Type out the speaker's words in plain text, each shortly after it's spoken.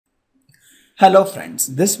Hello friends,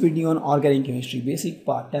 this video on organic chemistry basic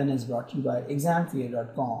part 10 is brought to you by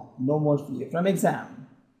examfear.com. No more fear from exam.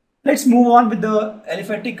 Let's move on with the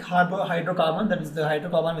aliphatic hydrocarbon, that is the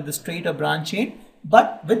hydrocarbon with the straight or branch chain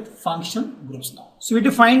but with functional groups now. So we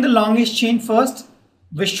define the longest chain first,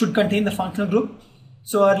 which should contain the functional group.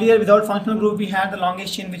 So earlier without functional group we had the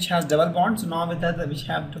longest chain which has double bond. So now with that we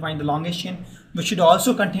have to find the longest chain which should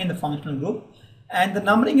also contain the functional group, and the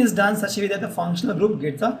numbering is done such a way that the functional group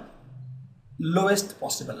gets the lowest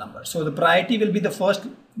possible number. So the priority will be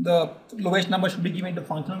the lowest number should be given to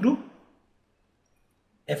functional group,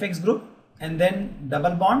 FX group, and then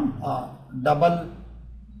double bond, double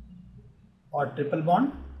or triple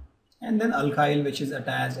bond, and then alkyl which is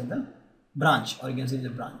attached in the branch, or you can say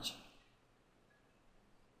the branch.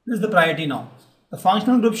 This is the priority now. The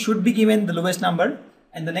functional group should be given the lowest number,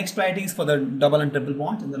 and the next priority is for the double and triple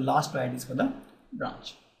bonds, and the last priority is for the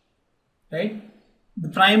branch, right? The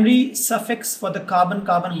primary suffix for the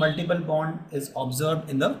carbon-carbon multiple bond is observed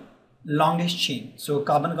in the longest chain. So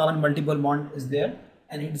carbon-carbon multiple bond is there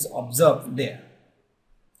and it is observed there.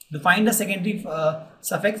 To find the secondary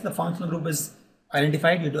suffix, the functional group is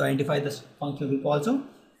identified. You have to identify this functional group also.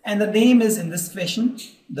 And the name is in this fashion.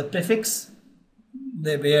 The prefix,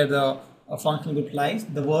 where the functional group lies,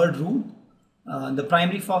 the word root, the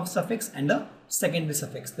primary suffix and the secondary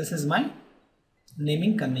suffix. This is my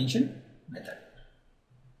naming convention method.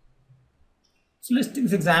 So let's take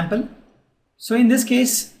this example. So in this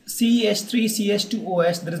case,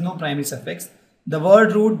 CH3CH2OH, there is no primary suffix. The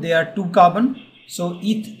word root, they are 2 carbon. So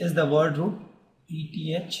eth is the word root,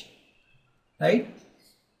 ETH, right?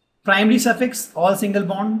 Primary suffix, all single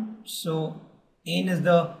bond. So N is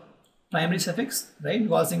the primary suffix,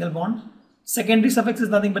 right? All single bond. Secondary suffix is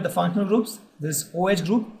nothing but the functional groups. This OH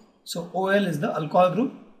group. So OL is the alcohol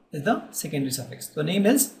group, is the secondary suffix. The name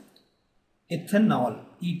is ethanol,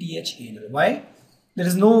 ETHANOL. Why? There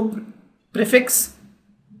is no prefix.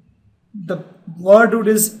 The word root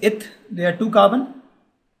is eth, they are 2 carbon.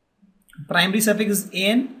 Primary suffix is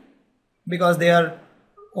an because they are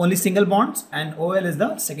only single bonds, and OL is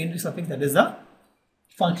the secondary suffix, that is the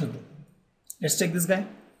functional group. Let's check this guy.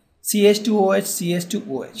 CH2OH,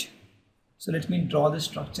 CH2OH. So let me draw this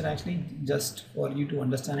structure actually just for you to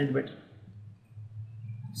understand it better.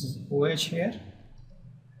 This is OH here,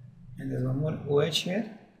 and there's one more OH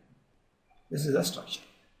here. This is the structure,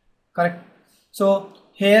 correct? So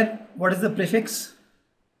here, what is the prefix?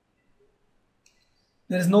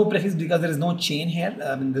 There is no prefix because there is no chain here.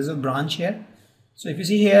 There is a branch here. So if you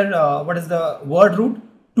see here, what is the word root?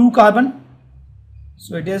 2 carbon.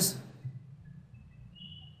 So it is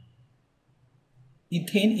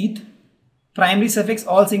ethane, eth. Primary suffix,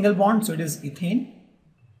 all single bond. So it is ethane.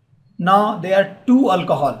 Now they are 2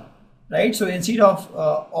 alcohol, right? So instead of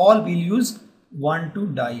all, we'll use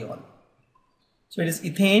 1,2-diol. So it is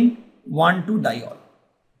ethane 1,2-diol.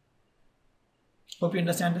 Hope you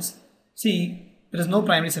understand this. See, there is no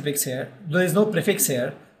primary suffix here. There is no prefix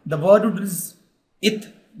here. The word root is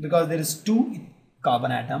eth because there is 2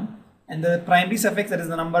 carbon atom, and the primary suffix, that is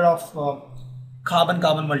the number of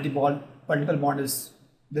carbon-carbon multiple bond, is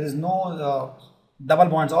there is no double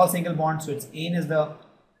bonds, all single bonds. So it's N is the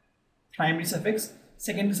primary suffix.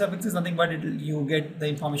 Secondary suffix is nothing but you get the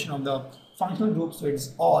information of the functional group. So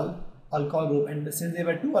it's all alcohol group, and since there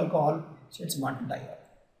were 2 alcohol, so it's 1,2-diol.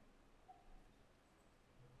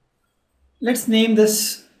 Let's name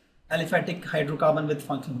this aliphatic hydrocarbon with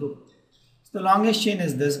functional group. So the longest chain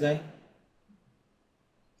is this guy,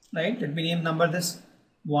 right? Let me number this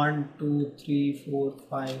 1, 2, 3, 4,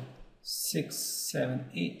 5, 6, 7,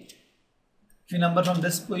 8. If you number from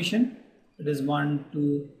this position, it is 1,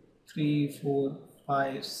 2, 3, 4,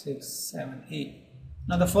 5, 6, 7, 8.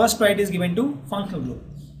 Now the first priority is given to functional group.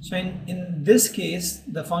 So in this case,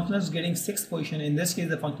 the functional is getting 6th position. In this case,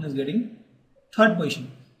 the functional is getting 3rd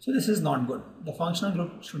position. So this is not good. The functional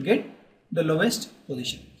group should get the lowest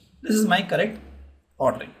position. This is my correct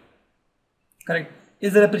ordering. Correct.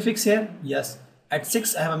 Is there a prefix here? Yes. At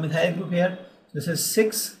 6, I have a methyl group here. This is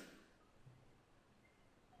 6-methyl.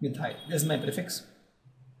 This is my prefix.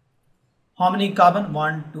 How many carbon?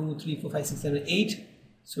 1, 2, 3, 4, 5, 6, 7, 8.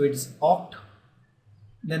 So it is oct.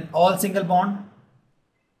 Then all single bond,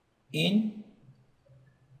 in,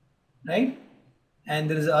 right? And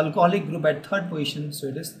there is an alcoholic group at 3rd position, so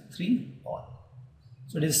it is 3-ol.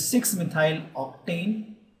 So it is 6-methyl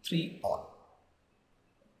octane 3-ol.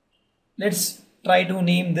 Let's try to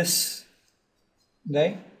name this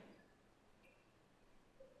guy.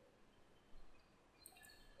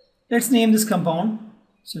 Let's name this compound.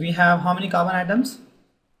 So we have how many carbon atoms?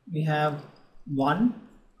 We have 1,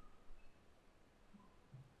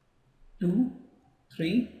 2,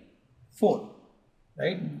 3, 4,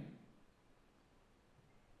 right?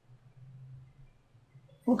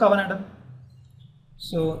 4 carbon atom.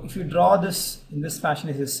 So if you draw this in this fashion,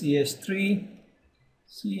 it is CH3,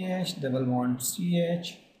 CH, double bond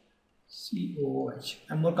CH, COOH.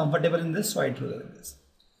 I'm more comfortable in this, so I drew like this.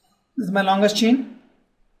 This is my longest chain.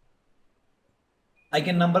 I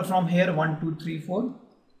can number from here 1, 2, 3, 4,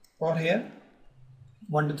 or here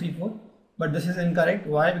 1, 2, 3, 4. But this is incorrect.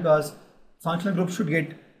 Why? Because functional group should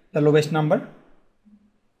get the lowest number.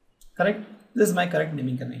 Correct? This is my correct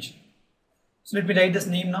naming convention. So let me write this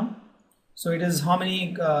name now. So it is how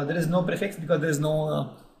many, there is no prefix because there is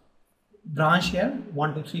no branch here.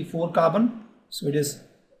 1, 2, 3, 4 carbon. So it is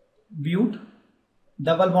bute.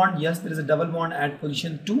 Double bond, yes, there is a double bond at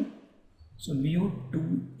position 2. So bute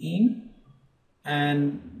 2-ene.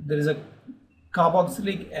 And there is a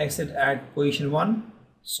carboxylic acid at position 1.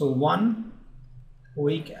 So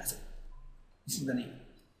 1-oic acid. This is the name.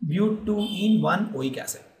 Bute 2-ene 1-oic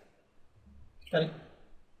acid. Correct?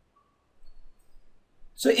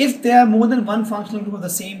 So if there are more than one functional group of the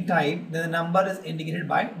same type, then the number is indicated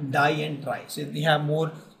by di and tri. So if we have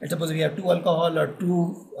more, let's suppose we have 2 alcohol or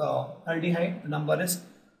 2 aldehyde, the number is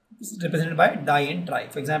represented by di and tri.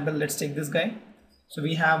 For example, let's take this guy. So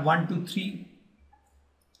we have 1, 2, 3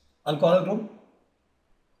 alcohol group.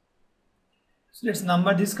 So let's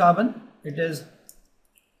number this carbon. It is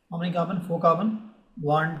how many carbon? 4 carbon.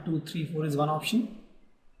 1, 2, 3, 4 is one option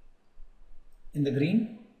in the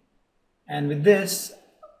green. And with this,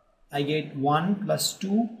 I get 1 plus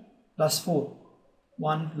 2 plus 4.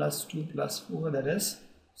 1 plus 2 plus 4, that is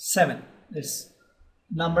 7. Let's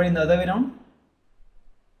number in the other way around.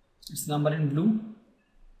 It's number in blue.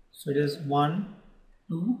 So it is 1,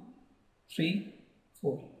 2, 3,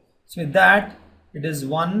 4. So with that, it is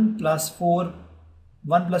 1 plus 4,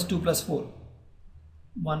 1 plus 2 plus 4.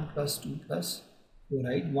 1 plus 2 plus 4,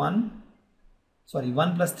 right? 1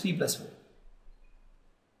 plus 3 plus 4.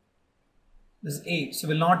 This is 8. So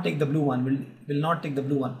we'll not take the blue one. We'll not take the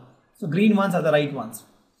blue one. So green ones are the right ones.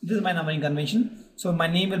 This is my numbering convention. So my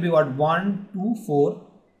name will be what? 1, 2, 4.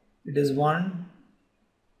 It is 1.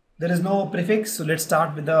 There is no prefix. So let's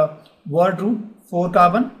start with the word root. 4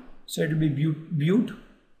 carbon. So it will be bute.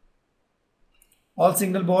 All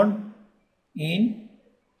single bond. In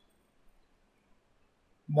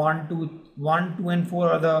 1, 2 and 4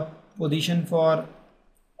 are the position for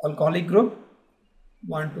alcoholic group.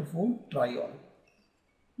 1, 2, 4 triol.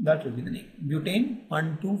 That will be the name. Butane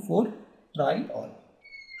 1, 2, 4 triol.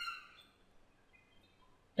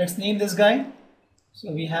 Let's name this guy.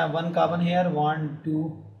 So we have 1 carbon here. 1,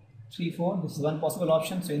 2, 3, 4. This is one possible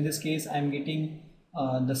option. So in this case, I am getting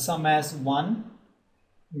the sum as 1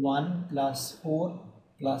 plus 4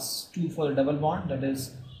 plus 2 for the double bond. That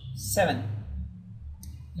is 7.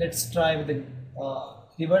 Let's try with the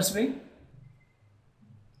reverse way.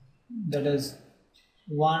 That is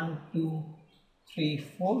 1, 2, 3,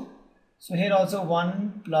 4. So here also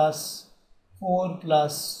 1 plus 4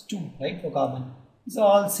 plus 2, right, for carbon. It's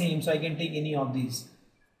all same, so I can take any of these.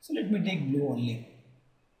 So let me take blue only.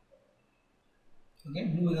 Okay,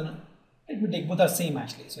 blue is gonna, let me take, both are same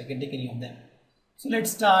actually, so I can take any of them. So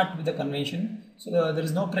let's start with the convention. So there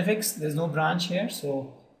is no prefix, there is no branch here.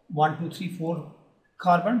 So 1, 2, 3, 4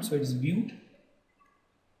 carbon, so it is bute.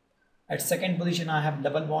 At second position I have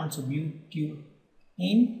double bond, so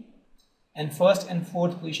butene. And first and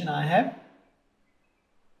fourth position I have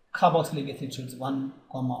carboxylic acid, so it's 1,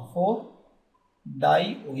 4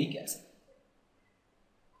 dioic acid.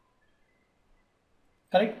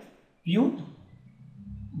 Correct? Bute,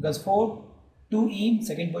 because 4, 2-ene,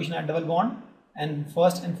 second position I have double bond, and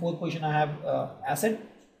first and fourth position I have acid,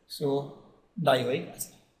 so dioic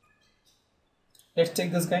acid. Let's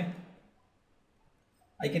take this guy.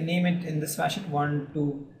 I can name it in this fashion: 1,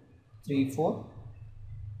 2, 3, 4,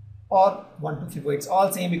 or 1, 2, 3, 4. It's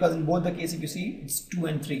all same because in both the cases, if you see, it's 2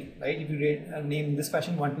 and 3, right? If you name in this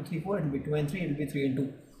fashion 1, 2, 3, 4, it will be 2 and 3, it will be 3 and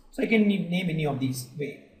 2. So I can name any of these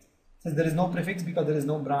way. Since there is no prefix because there is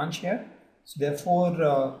no branch here, so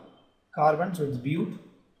therefore carbon, so it's bute,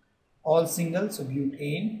 all single, so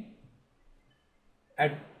butane.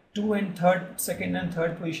 At second and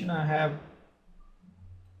third position I have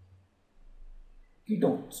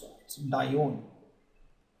ketone, so it's dione,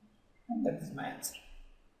 and that is my answer.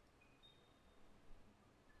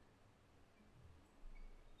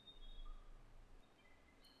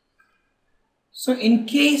 So in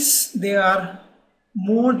case there are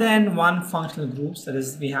more than one functional groups, that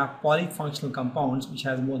is, we have polyfunctional compounds which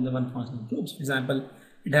has more than one functional groups. For example,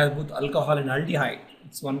 it has both alcohol and aldehyde.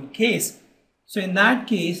 It's one case. So in that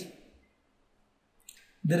case,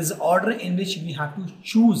 there is an order in which we have to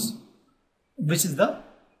choose which is the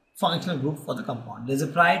functional group for the compound. There's a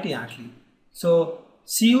priority actually. So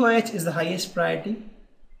COH is the highest priority,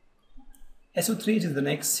 SO3 is the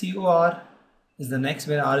next, COR is the next,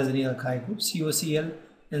 where R is any alkyl group, COCl,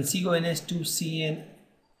 then CONH2CN.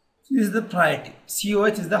 This is the priority.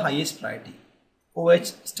 COH is the highest priority. OH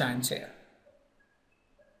stands here.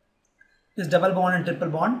 This double bond and triple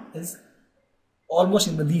bond is almost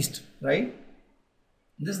in the least, right?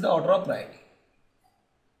 This is the order of priority.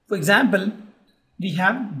 For example, we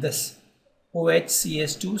have this OH,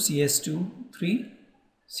 CS2, CS2, 3,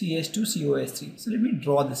 CS2, COH3. So let me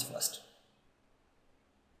draw this first.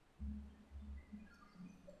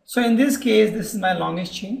 So in this case, this is my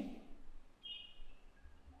longest chain.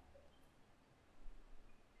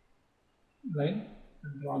 Right?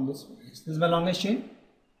 Drawn this way. This is my longest chain.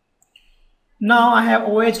 Now I have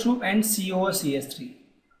OH group and COCH3.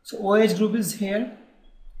 So OH group is here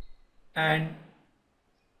and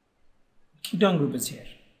ketone group is here.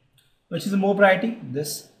 Which is the more priority?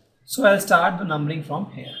 This. So I'll start the numbering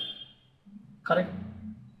from here. Correct?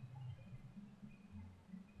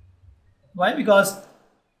 Why? Because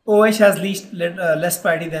OH has less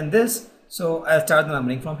priority than this. So I'll start the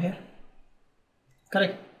numbering from here.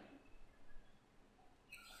 Correct?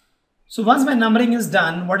 So once my numbering is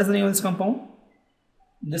done, what is the name of this compound?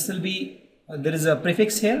 This will be, there is a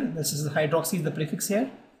prefix here. This is the hydroxy is the prefix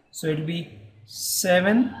here. So it will be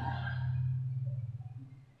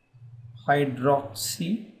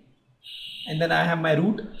 7-hydroxy. And then I have my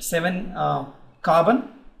root 7 carbon.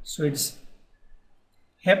 So it's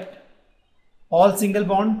hept, all single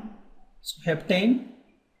bond, so heptane.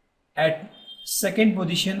 At second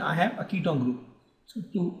position I have a ketone group. So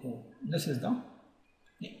 2O. This is the.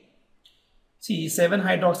 See,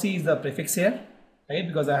 7-hydroxy is the prefix here, right?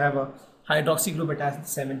 Because I have a hydroxy group attached to the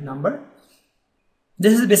 7th number.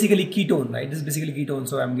 This is basically ketone, right? This is basically ketone.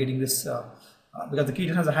 So I'm getting this because the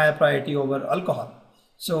ketone has a higher priority over alcohol.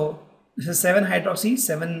 So this is 7-hydroxy,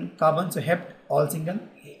 7 carbon, so hept, all single,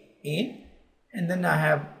 A. And then I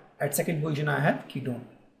have, at second position, I have ketone.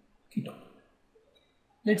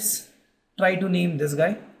 Let's try to name this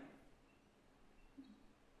guy.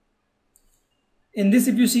 In this,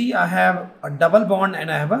 if you see, I have a double bond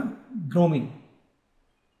and I have a bromine.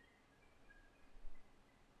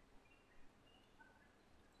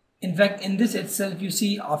 In fact, in this itself, you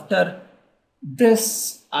see, after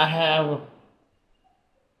this, I have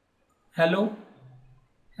halogen,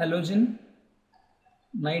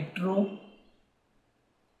 nitro,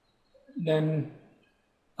 then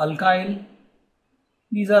alkyl.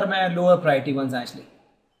 These are my lower priority ones actually.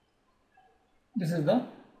 This is the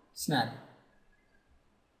scenario.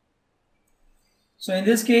 So in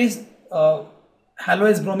this case, halo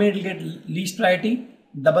is bromine, it will get least priority.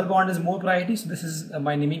 Double bond is more priority. So this is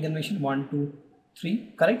my naming convention 1, 2,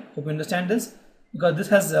 3. Correct? Hope you understand this. Because this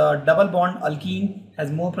has double bond, alkene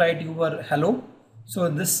has more priority over halo. So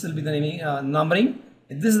this will be the naming numbering.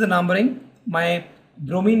 If this is the numbering, my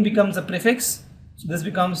bromine becomes a prefix. So this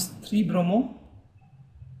becomes 3-bromo.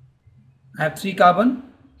 I have 3 carbon.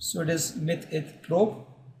 So it is meth prop.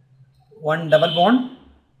 1 double bond.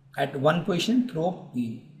 At one position,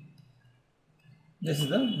 propene. This is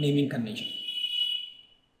the naming convention.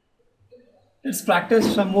 Let's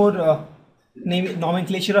practice some more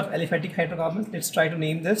nomenclature of aliphatic hydrocarbons. Let's try to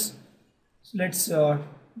name this. So let's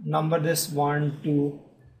number this 1, 2,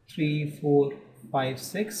 3, 4, 5,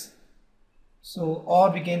 6. So,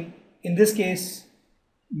 or we can, in this case,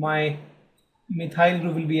 my methyl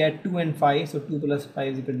group will be at 2 and 5. So 2 plus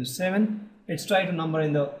 5 is equal to 7. Let's try to number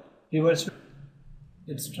in the reverse.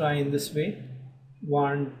 Let's try in this way.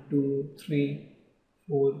 1, 2, 3,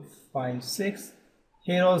 4, 5, 6.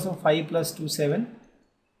 Here also 5 plus 2, 7.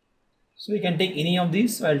 So we can take any of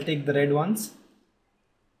these. So I'll take the red ones.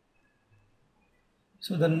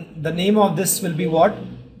 So the name of this will be what?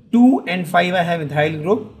 2 and 5 I have methyl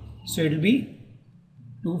group. So it will be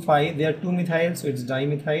 2, 5. They are 2 methyl, so it's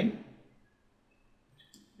dimethyl.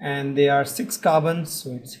 And they are 6 carbons, so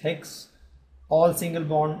it's hex. All single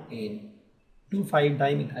bond in 2, 5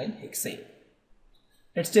 dimethyl hexane.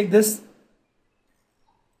 Let's take this.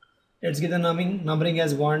 Let's get the numbering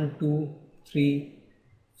as 1, 2, 3,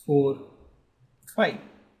 4, 5.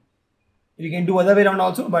 You can do other way around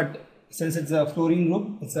also, but since it's a fluorine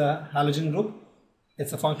group, it's a halogen group,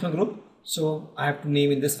 it's a functional group, so I have to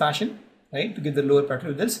name in this fashion, right, to give the lower priority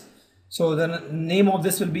to this. So the name of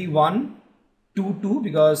this will be 1, 2, 2,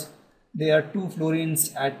 because there are 2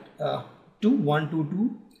 fluorines at 2, 1, 2,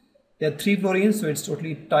 2. There are 3 fluorines, so it's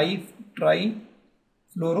totally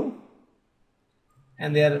tri-fluoro.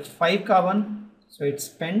 And there are 5 carbon, so it's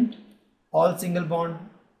pent, all single bond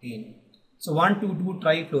in. So 1, 2, 2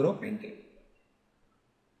 trifluoropentane.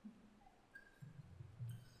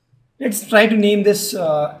 Let's try to name this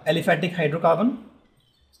aliphatic hydrocarbon.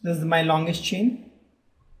 This is my longest chain.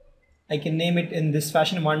 I can name it in this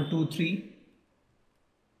fashion: 1, 2, 3,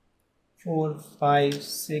 4, 5,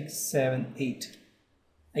 6, 7, 8.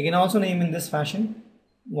 I can also name in this fashion: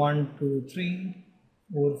 1, 2, 3,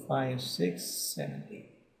 4, 5, 6, 7, 8.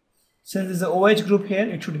 Since there's an OH group here,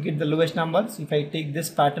 it should get the lowest number. So if I take this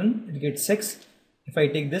pattern, it gets 6. If I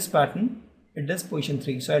take this pattern, it does position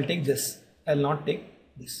 3. So I'll take this. I'll not take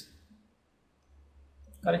this.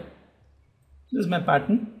 Correct. This is my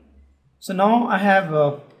pattern. So now I have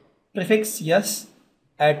a prefix yes.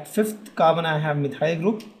 At 5th carbon I have methyl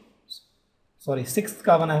group. Sorry, 6th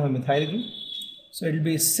carbon I have a methyl group. So it will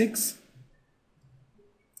be 6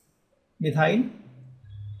 methyl.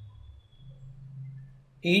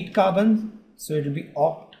 8 carbons, so it will be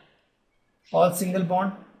oct, all single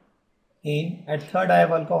bond, ane. At 3rd I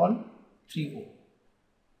have alcohol, 3O.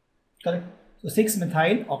 Correct. So 6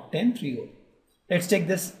 methyl octane 3O. Let's take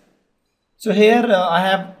this. So here I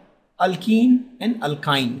have alkene and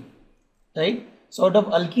alkyne, right? So out of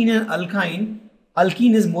alkene and alkyne,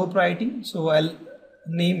 alkene is more priority, so I'll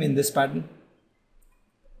name in this pattern.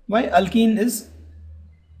 Why? Alkene is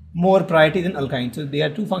more priority than alkyne. So they are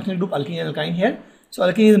two functional group, alkene and alkyne here. So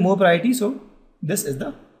alkene is more priority, so this is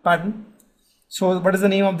the pattern. So what is the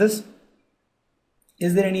name of this?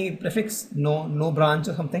 Is there any prefix? No branch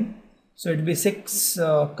or something. So it will be 6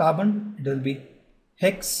 carbon, it will be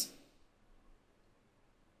hex,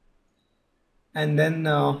 and then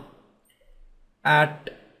at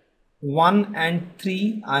 1 and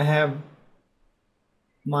 3 I have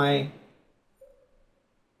my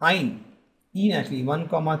ene actually, 1,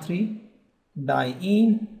 3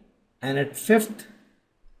 diene, and at 5th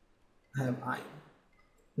I have ene.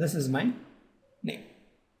 This is my name.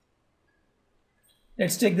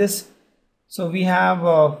 Let's take this. So we have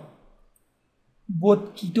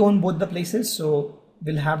both ketone, both the places, so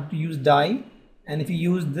we'll have to use di, and if you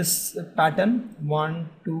use this pattern 1,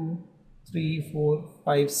 2, 3, 4,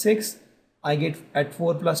 5, 6, I get at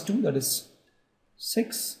 4 plus 2, that is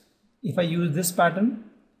 6. If I use this pattern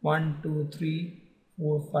 1, 2, 3,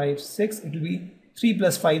 4, 5, 6, it will be 3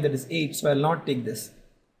 plus 5, that is 8. So I'll not take this.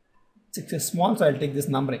 6 is small, so I'll take this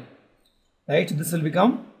numbering. Right, so this will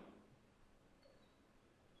become,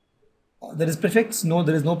 there is prefix, no,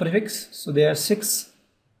 there is no prefix, so there are 6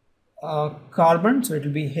 carbon, so it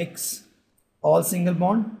will be hex, all single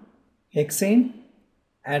bond, hexane.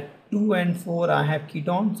 At 2 and 4 I have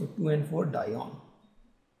ketone, so 2 and 4 dione.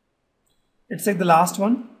 Let's take the last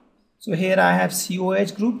one. So here I have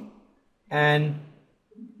COH group and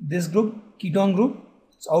this group, ketone group.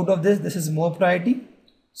 So out of this is more priority,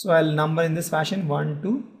 so I'll number in this fashion: 1,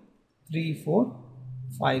 2, 3, 4,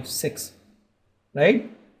 5, 6.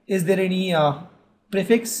 Right? Is there any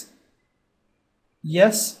prefix?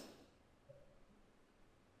 Yes.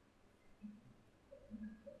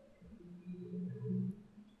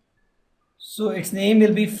 So its name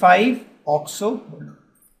will be 5-oxo.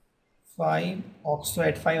 5-oxo.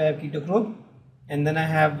 At 5 I have keto group, and then I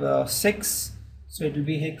have 6, so it will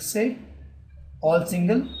be hexa, all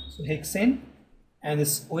single, so hexane, and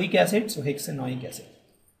this oic acid, so hexanoic acid.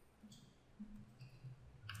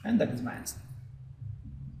 And that is my answer.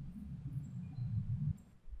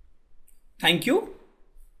 Thank you.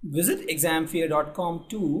 Visit examfear.com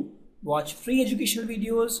to watch free educational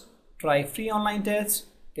videos, try free online tests,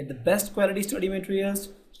 get the best quality study materials,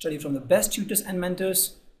 study from the best tutors and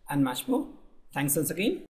mentors, and much more. Thanks once again.